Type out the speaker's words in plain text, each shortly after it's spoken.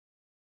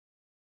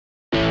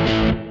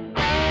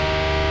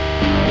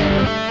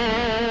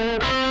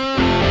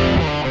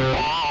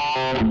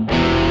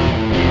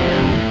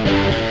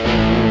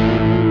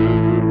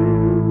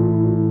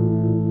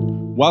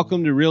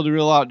Welcome to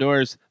Reel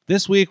Outdoors.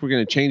 This week, we're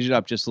going to change it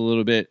up just a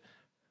little bit.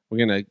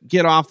 We're going to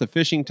get off the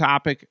fishing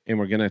topic, and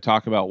we're going to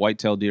talk about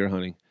whitetail deer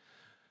hunting.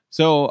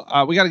 So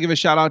we got to give a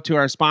shout out to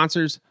our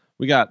sponsors.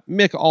 We got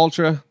Mick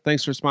Ultra.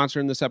 Thanks for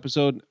sponsoring this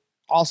episode.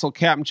 Also,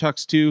 Captain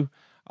Chuck's 2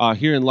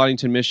 here in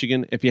Ludington,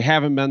 Michigan. If you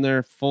haven't been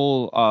there,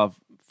 full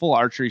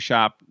archery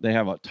shop. They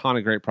have a ton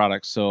of great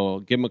products.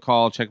 So give them a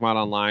call. Check them out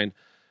online.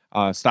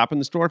 Stop in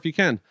the store if you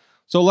can.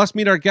 So let's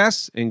meet our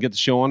guests and get the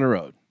show on the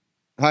road.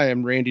 Hi,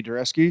 I'm Randy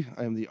Dureski.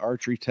 I am the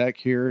archery tech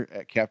here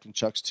at Captain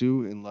Chuck's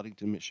 2 in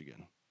Ludington,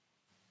 Michigan.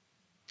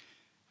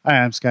 Hi,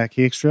 I'm Scott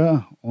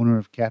Keekstra, owner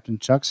of Captain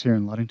Chuck's here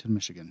in Ludington,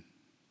 Michigan.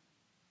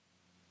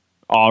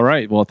 All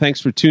right. Well,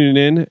 thanks for tuning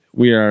in.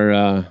 We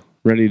are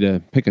ready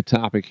to pick a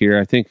topic here.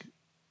 I think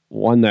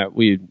one that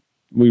we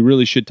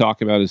really should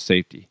talk about is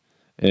safety.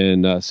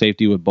 And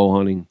safety with bow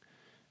hunting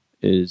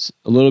is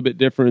a little bit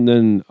different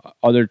than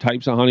other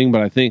types of hunting,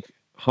 but I think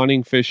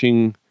hunting,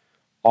 fishing,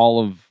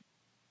 all of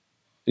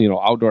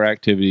outdoor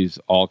activities,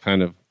 all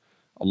kind of,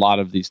 a lot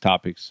of these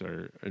topics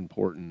are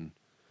important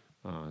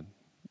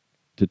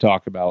to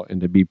talk about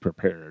and to be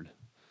prepared.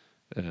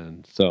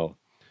 And so,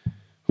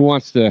 who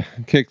wants to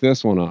kick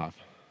this one off?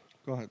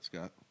 Go ahead,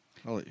 Scott.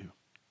 I'll let you.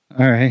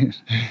 All right.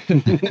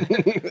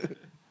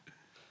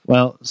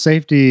 Well,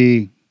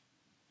 safety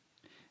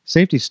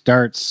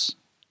starts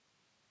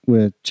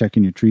with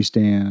checking your tree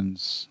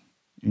stands,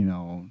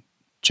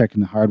 checking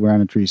the hardware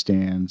on the tree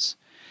stands.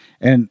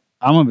 And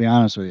I'm going to be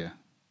honest with you.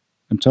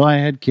 Until I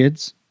had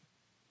kids,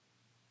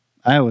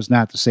 I was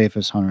not the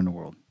safest hunter in the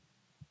world.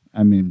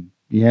 I mean,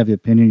 you have the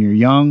opinion you're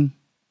young,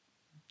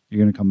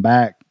 you're going to come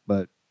back,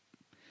 but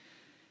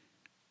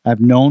I've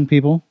known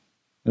people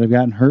that have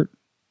gotten hurt.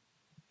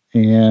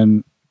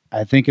 And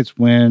I think it's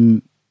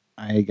when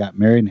I got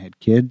married and had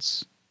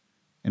kids,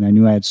 and I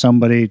knew I had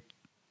somebody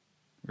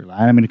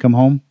relying on me to come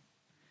home.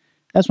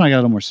 That's when I got a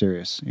little more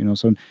serious,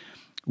 So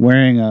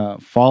wearing a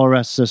fall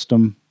arrest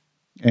system,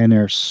 and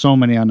there are so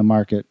many on the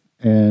market,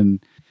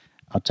 and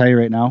I'll tell you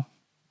right now,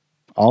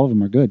 all of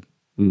them are good.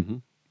 Mm-hmm.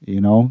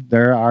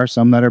 There are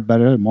some that are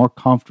better, more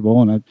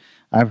comfortable, and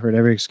I've heard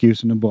every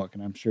excuse in the book,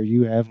 and I'm sure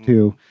you have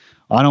too.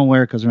 I don't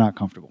wear it because they're not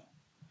comfortable.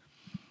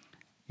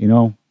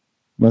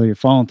 Whether you're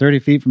falling 30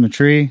 feet from the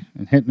tree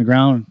and hitting the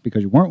ground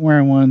because you weren't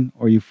wearing one,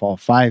 or you fall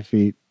 5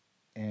 feet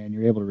and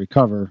you're able to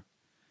recover,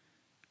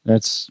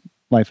 that's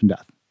life and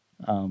death.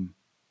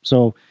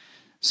 So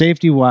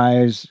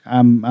safety-wise,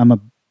 I'm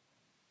a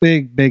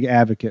big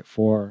advocate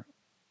for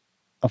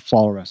a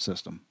fall arrest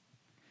system.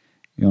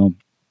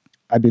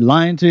 I'd be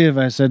lying to you if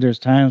I said there's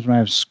times when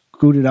I've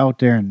scooted out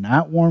there and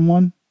not worn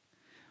one,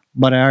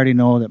 but I already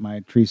know that my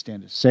tree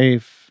stand is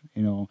safe.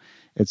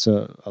 It's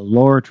a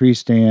lower tree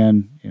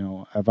stand.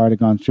 I've already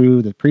gone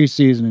through the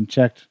preseason and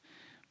checked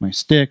my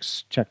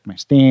sticks, checked my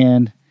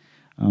stand.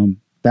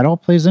 That all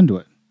plays into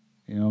it.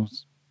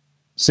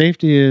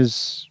 Safety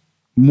is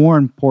more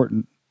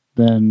important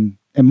than,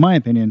 in my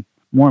opinion,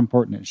 more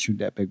important than shoot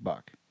that big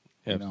buck.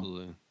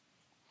 Absolutely.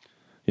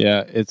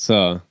 Yeah, it's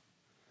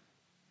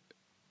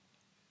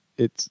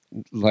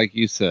like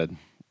you said,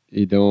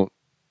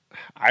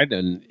 I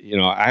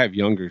have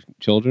younger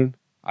children.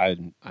 I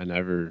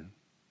never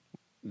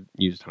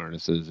used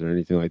harnesses or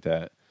anything like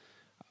that.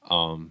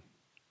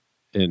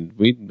 And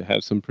we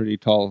have some pretty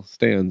tall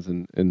stands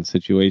in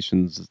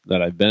situations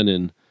that I've been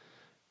in.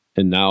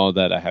 And now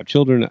that I have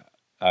children,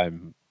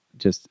 it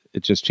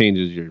just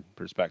changes your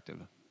perspective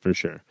for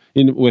sure.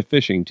 With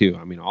fishing too.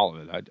 I mean, all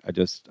of it.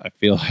 I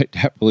feel I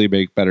definitely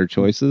make better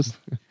choices.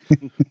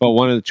 But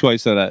one of the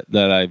choices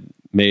that I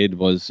made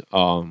was,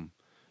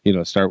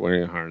 start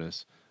wearing a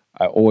harness.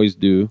 I always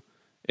do.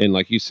 And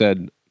like you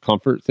said,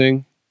 comfort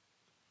thing.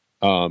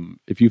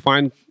 If you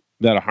find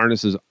that a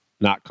harness is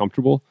not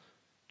comfortable,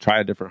 try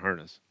a different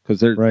harness,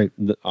 because right.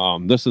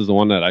 This is the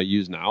one that I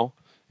use now,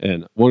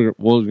 and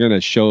we'll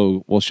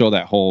show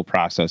that whole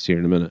process here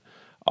in a minute.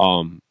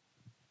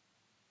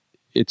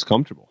 It's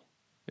comfortable.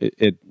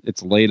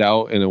 It's laid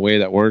out in a way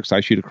that works.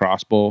 I shoot a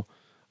crossbow,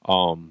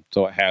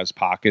 so it has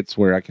pockets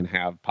where I can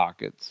have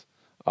pockets.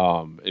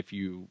 If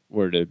you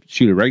were to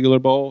shoot a regular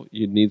bow,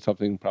 you'd need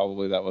something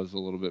probably that was a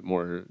little bit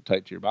more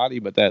tight to your body,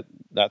 but that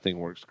thing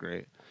works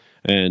great.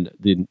 And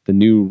the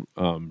new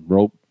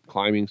rope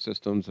climbing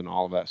systems and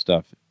all of that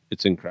stuff,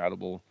 it's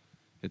incredible.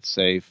 It's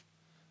safe.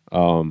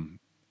 I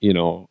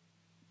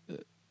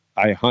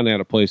hunt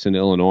at a place in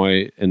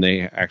Illinois, and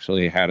they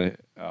actually had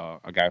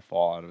a guy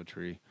fall out of a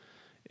tree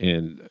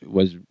and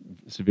was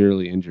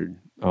severely injured.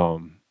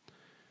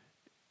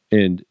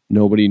 And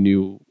nobody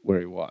knew where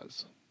he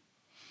was.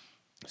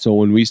 So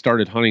when we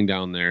started hunting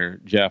down there,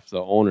 Jeff,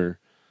 the owner,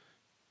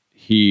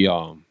 he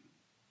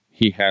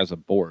has a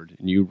board,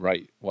 and you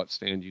write what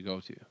stand you go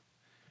to.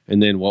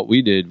 And then what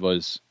we did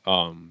was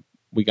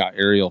we got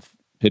aerial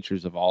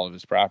pictures of all of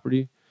his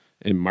property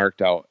and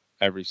marked out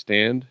every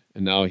stand.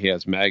 And now he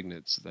has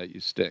magnets that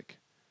you stick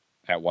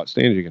at what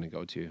stand you're going to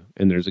go to.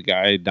 And there's a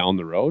guy down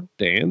the road,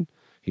 Dan.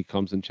 He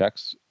comes and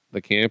checks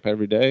the camp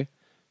every day,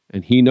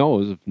 and he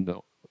knows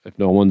if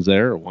no one's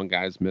there or one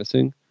guy's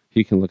missing,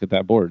 he can look at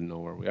that board and know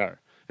where we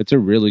are. it's a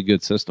really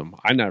good system.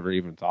 I never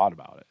even thought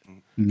about it.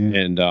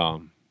 Yeah.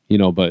 And you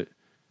know, but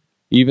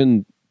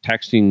even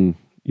texting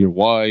your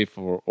wife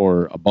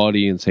or a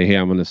buddy and say, hey,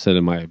 I'm going to sit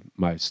in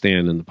my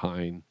stand in the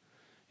pine,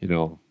 you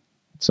know,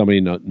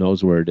 somebody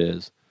knows where it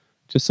is,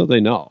 just so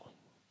they know.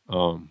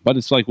 But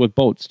it's like with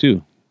boats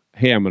too.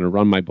 Hey, I'm going to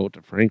run my boat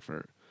to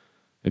Frankfurt.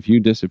 If you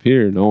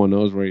disappear, no one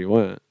knows where you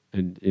went.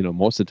 And, you know,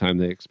 most of the time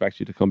they expect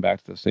you to come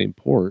back to the same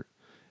port.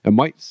 It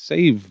might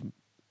save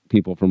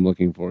people from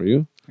looking for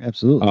you.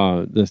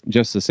 Absolutely.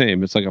 Just the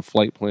same. It's like a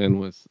flight plan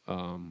with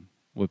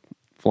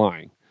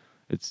flying.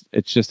 It's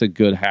just a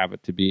good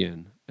habit to be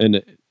in.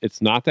 And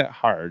it's not that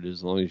hard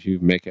as long as you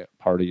make it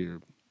part of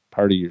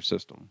your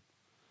system,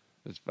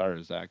 as far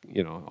as that,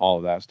 you know, all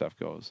of that stuff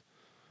goes.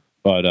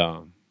 But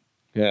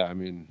yeah, I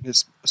mean,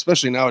 It's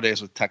especially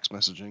nowadays with text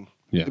messaging.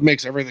 Yeah. It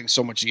makes everything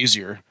so much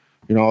easier.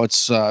 You know,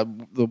 it's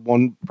the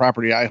one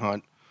property I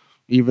hunt.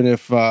 Even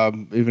if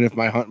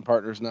my hunting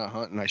partner's not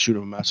hunting, I shoot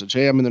him a message.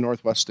 Hey, I'm in the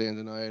Northwest stand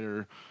tonight,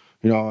 or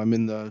you know, I'm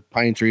in the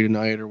Pine Tree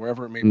tonight, or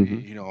wherever it may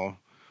be. You know,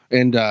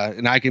 and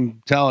I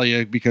can tell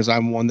you, because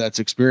I'm one that's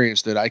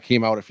experienced it. I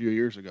came out a few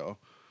years ago,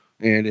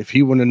 and if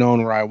he wouldn't have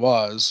known where I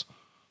was,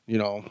 you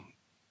know,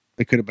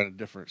 it could have been a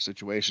different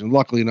situation.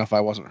 Luckily enough,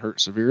 I wasn't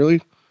hurt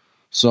severely,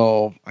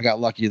 so I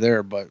got lucky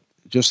there. But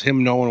just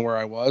him knowing where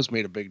I was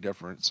made a big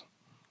difference.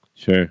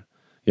 sure.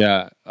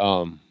 Yeah.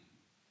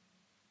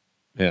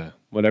 Yeah.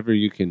 Whatever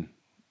you can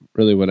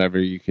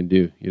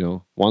do, you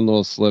know, one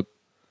little slip,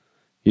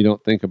 you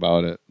don't think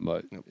about it,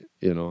 but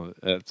you know,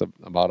 that's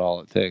about all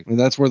it takes. And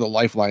that's where the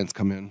lifelines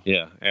come in.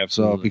 Yeah, So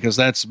absolutely.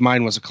 because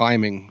mine was a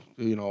climbing,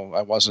 you know,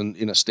 I wasn't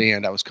in a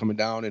stand. I was coming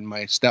down and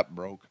my step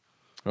broke.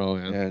 Oh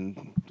yeah.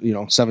 And, you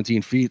know,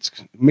 17 feet.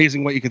 It's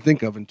amazing what you can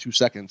think of in 2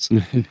 seconds,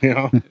 you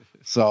know?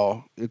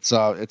 So it's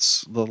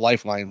the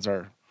lifelines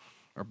are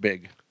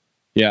big.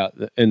 Yeah,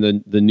 and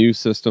the new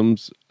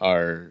systems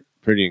are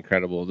pretty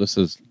incredible. This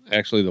is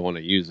actually the one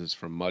I use is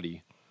from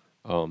Muddy.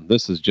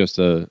 This is just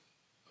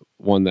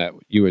one that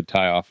you would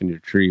tie off in your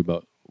tree,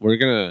 but we're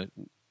gonna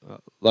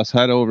let's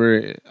head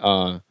over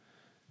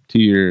to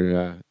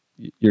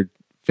your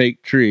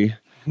fake tree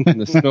in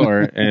the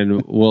store,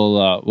 and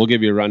we'll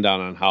give you a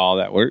rundown on how all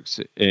that works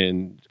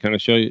and kind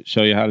of show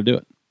you how to do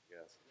it.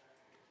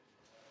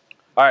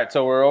 All right,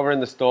 so we're over in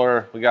the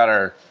store. We got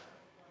our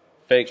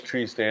fake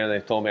tree stand.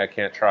 They told me I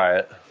can't try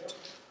it.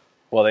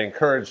 Well, they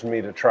encouraged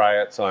me to try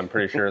it, so I'm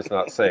pretty sure it's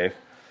not safe.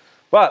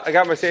 But I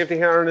got my safety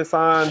harness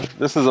on.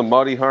 This is a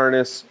Muddy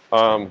harness.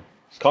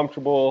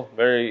 Comfortable,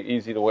 very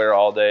easy to wear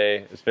all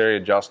day. It's very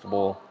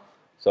adjustable,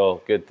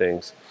 so good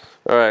things.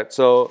 All right,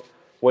 so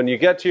when you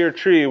get to your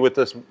tree with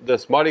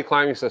this Muddy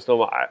climbing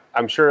system,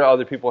 I'm sure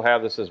other people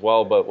have this as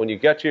well, but when you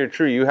get to your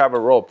tree, you have a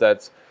rope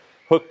that's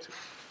hooked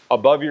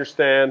above your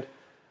stand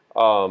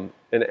and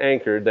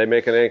anchored. They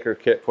make an anchor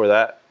kit for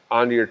that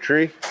onto your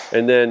tree,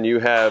 and then you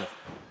have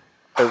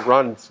it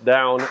runs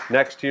down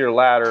next to your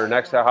ladder,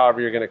 next to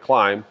however you're going to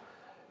climb,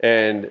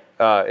 and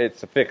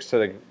it's affixed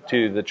to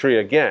the tree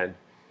again.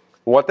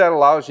 What that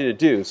allows you to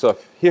do, so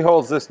if he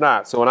holds this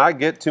knot, so when I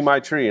get to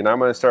my tree and I'm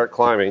going to start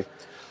climbing,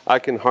 I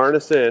can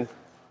harness in.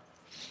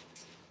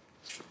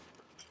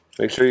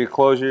 Make sure you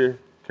close your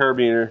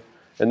carabiner,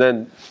 and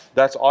then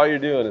that's all you're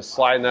doing is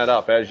sliding that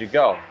up as you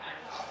go.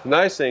 The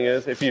nice thing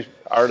is, if you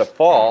are to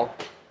fall,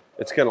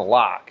 it's going to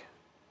lock.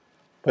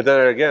 But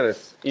then again,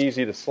 it's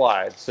easy to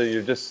slide. So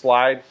you just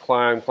slide,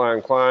 climb,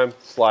 climb, climb,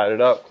 slide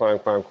it up, climb,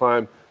 climb,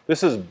 climb.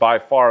 This is by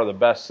far the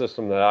best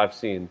system that I've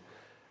seen.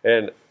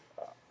 And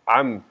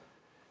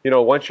you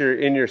know, once you're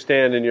in your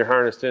stand and you're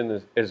harnessed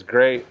in is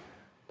great.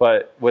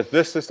 But with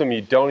this system,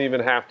 you don't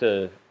even have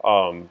to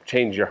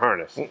change your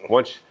harness.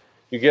 Once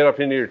you get up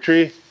into your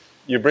tree,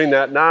 you bring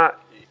that knot,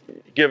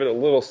 give it a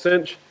little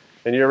cinch,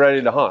 and you're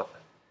ready to hunt.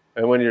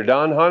 And when you're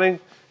done hunting,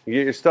 you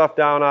get your stuff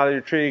down out of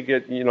your tree,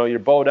 get, you know, your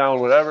bow down,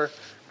 whatever,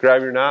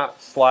 grab your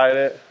knot, slide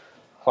it,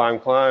 climb,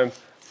 climb,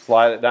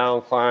 slide it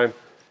down, climb.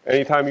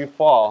 Anytime you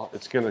fall,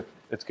 it's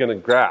gonna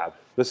grab.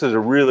 This is a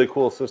really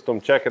cool system.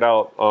 Check it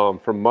out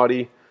from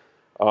Muddy.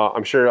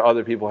 I'm sure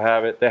other people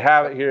have it. They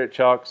have it here at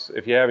Chuck's.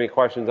 If you have any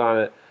questions on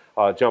it,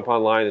 jump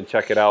online and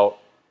check it out.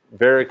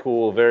 Very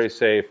cool, very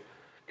safe,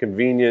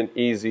 convenient,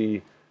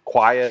 easy,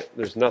 quiet.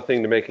 There's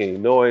nothing to make any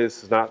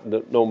noise. It's not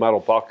no metal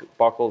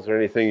buckles or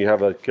anything. You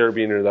have a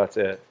carabiner, that's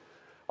it.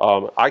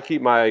 I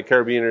keep my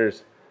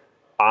carabiners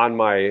on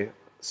my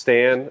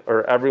stand,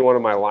 or every one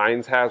of my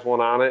lines has one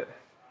on it.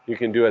 You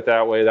can do it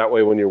that way. That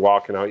way when you're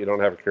walking out, you don't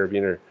have a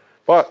carabiner.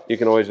 But you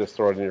can always just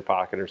throw it in your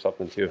pocket or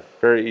something too.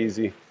 Very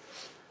easy.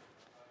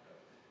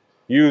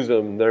 Use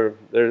them.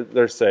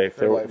 They're safe.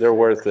 They're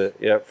worth it.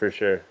 Yeah, for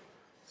sure.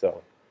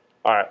 So,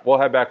 all right, we'll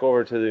head back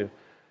over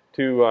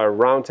to our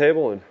round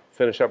table and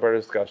finish up our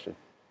discussion.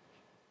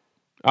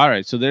 All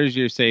right, so there's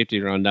your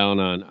safety rundown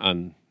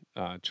on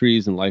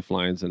trees and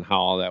lifelines and how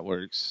all that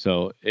works.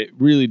 So it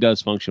really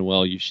does function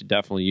well. You should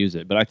definitely use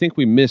it. But I think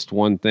we missed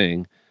one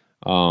thing.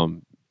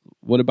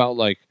 What about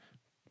like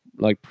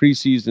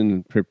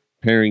preseason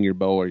preparing your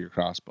bow or your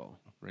crossbow?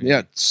 Right? Yeah,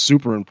 it's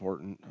super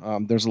important.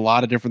 There's a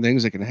lot of different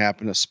things that can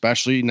happen,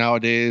 especially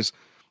nowadays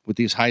with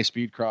these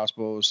high-speed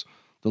crossbows.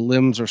 The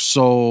limbs are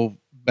so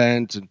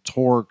bent and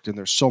torqued, and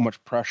there's so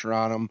much pressure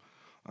on them.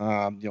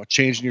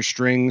 Changing your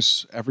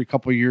strings every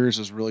couple of years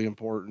is really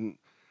important.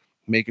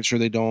 Making sure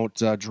they don't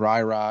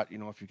dry rot.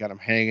 If you got them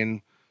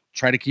hanging,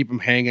 try to keep them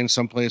hanging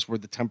someplace where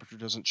the temperature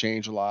doesn't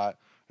change a lot.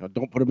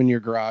 Don't put them in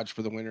your garage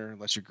for the winter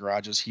unless your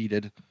garage is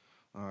heated,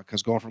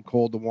 because going from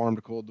cold to warm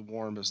to cold to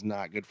warm is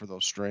not good for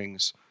those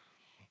strings.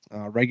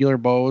 Regular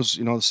bows,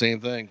 the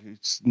same thing.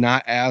 It's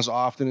not as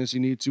often as you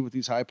need to with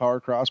these high power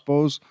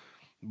crossbows,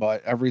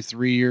 but every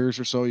 3 years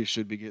or so, you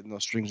should be getting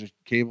those strings and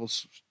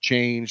cables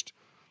changed.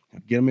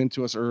 Get them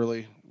into us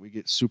early. We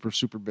get super,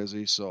 super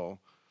busy. So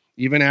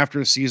even after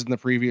the season the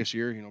previous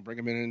year, bring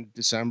them in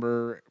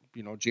December,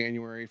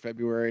 January,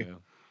 February.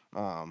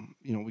 Yeah.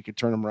 We could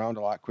turn them around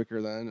a lot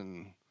quicker then.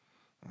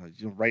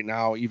 And right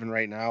now,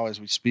 as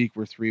we speak,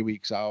 we're 3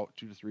 weeks out,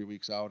 2 to 3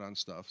 weeks out on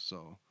stuff.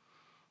 So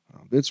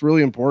it's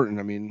really important.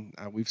 I mean,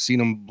 we've seen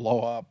them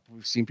blow up.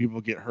 We've seen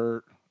people get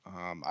hurt.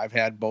 I've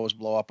had bows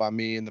blow up on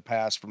me in the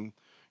past from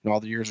all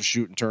the years of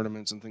shooting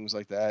tournaments and things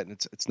like that. And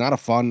it's not a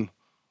fun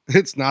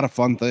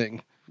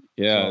thing.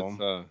 Yeah,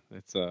 so,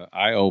 it's a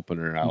eye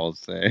opener, I will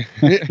say.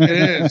 It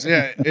is,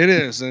 yeah, it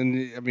is.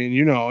 And I mean,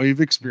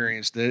 you've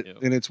experienced it, yep.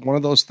 And it's one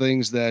of those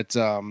things that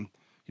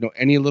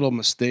any little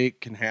mistake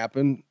can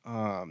happen.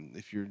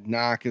 If your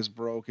nock is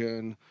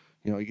broken,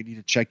 you need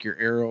to check your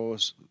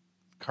arrows.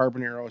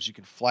 Carbon arrows, you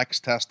can flex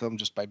test them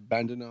just by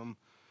bending them.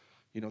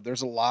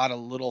 There's a lot of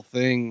little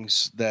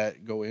things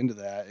that go into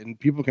that, and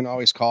people can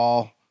always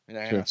call and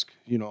ask.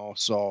 Sure.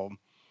 So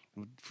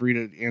free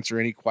to answer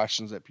any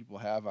questions that people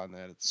have on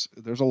that.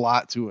 There's a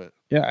lot to it.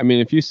 Yeah, I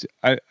mean,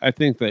 I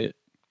think that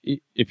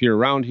if you're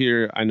around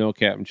here, I know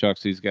Captain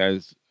Chuck's, these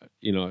guys,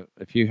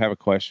 if you have a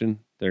question,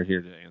 they're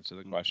here to answer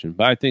the question.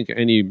 But I think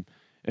any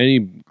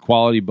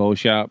quality bow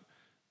shop,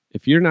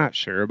 if you're not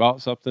sure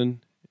about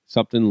something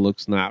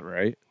looks not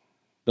right,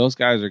 those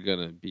guys are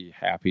gonna be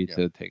happy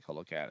to take a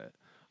look at it.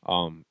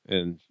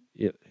 And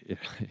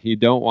you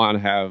don't want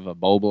to have a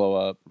bow blow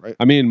up. Right.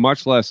 I mean,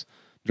 much less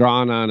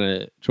drawing on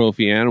a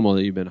trophy animal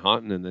that you've been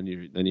hunting, and then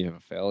you have a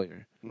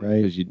failure,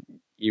 right? Because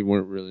you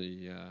weren't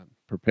really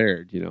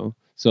prepared,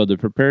 So the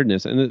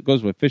preparedness, and it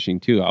goes with fishing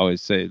too. I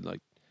always say,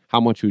 like, how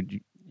much would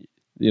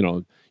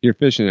you're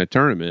fishing a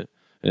tournament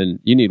and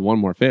you need one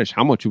more fish.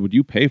 How much would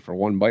you pay for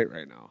one bite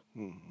right now?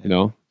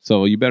 Mm-hmm.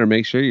 So you better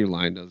make sure your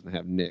line doesn't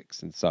have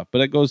nicks and stuff.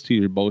 But it goes to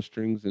your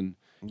bowstrings and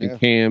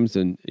cams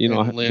and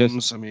and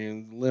limbs.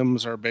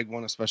 Limbs are a big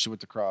one, especially with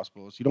the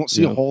crossbows. You don't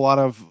see a whole lot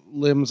of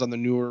limbs on the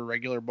newer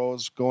regular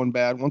bows going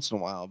bad once in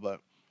a while, but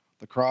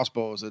the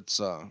crossbows, it's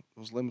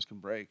those limbs can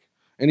break,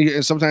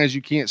 and sometimes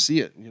you can't see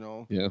it,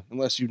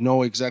 unless you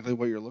know exactly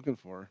what you're looking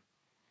for.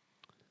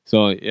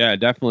 So yeah,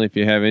 definitely. If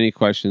you have any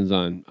questions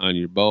on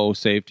your bow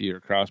safety or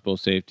crossbow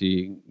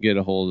safety, get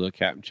a hold of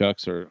Captain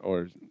Chuck's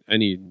or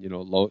any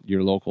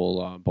your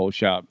local bow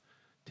shop.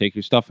 Take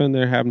your stuff in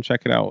there, have them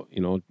check it out.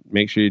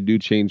 Make sure you do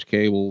change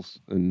cables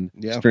and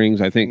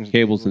strings. I think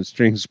cables and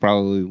strings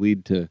probably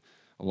lead to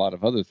a lot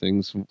of other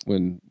things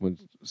when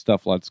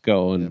stuff lets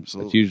go, and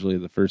it's usually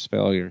the first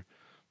failure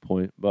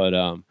point. But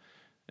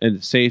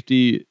and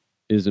safety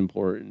is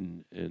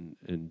important,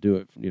 and do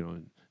it.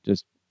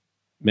 Just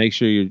make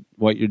sure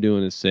what you're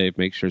doing is safe.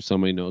 Make sure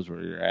somebody knows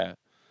where you're at,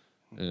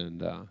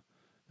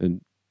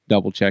 and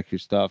double check your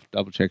stuff.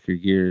 Double check your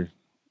gear.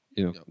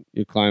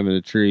 You're climbing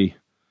a tree.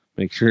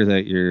 Make sure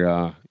that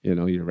your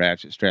your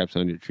ratchet straps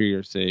on your tree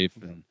are safe.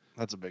 And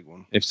that's a big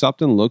one. If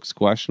something looks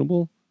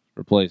questionable,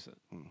 replace it.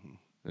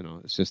 Mm-hmm.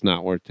 It's just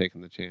not worth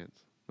taking the chance.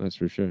 That's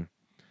for sure.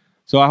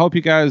 So I hope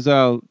you guys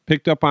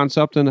picked up on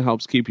something that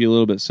helps keep you a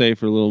little bit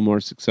safer, a little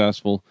more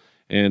successful.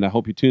 And I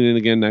hope you tune in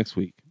again next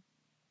week.